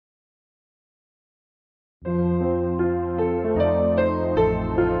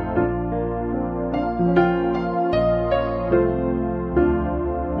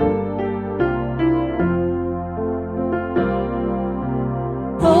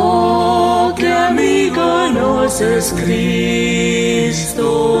Amigo nos es Cristo,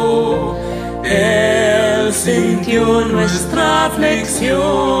 Él sintió nuestra aflicción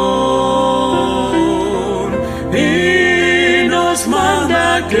y nos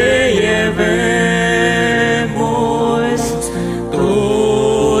manda que llevemos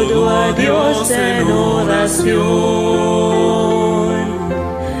todo a Dios en oración.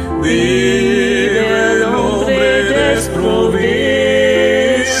 Vive el hombre desprovisto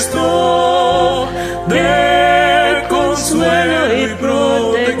de consuelo y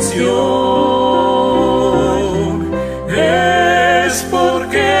protección. Es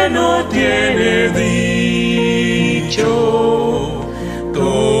porque no tiene dicho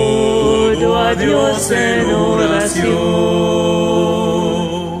todo a Dios en oración.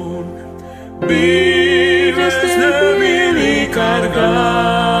 Vives débil y cargado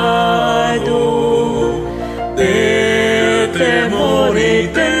de temor y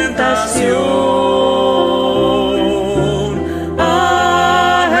tentación.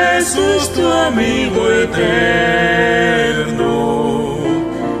 A Jesús tu amigo eterno,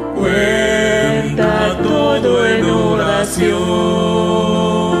 cuenta todo en oración.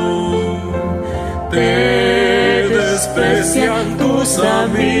 Te desprecian tus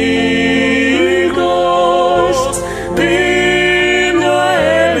amigos, dile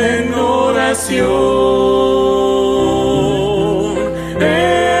a Él en oración.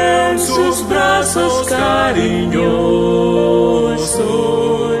 En sus brazos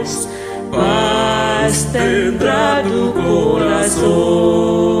cariñosos, paz tendrá tu corazón.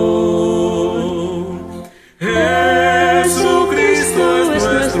 Jesucristo es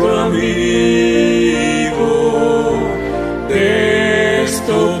nuestro amigo, de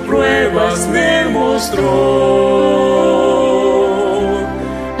esto pruebas me mostró.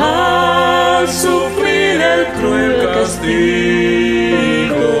 Al sufrir el cruel castigo,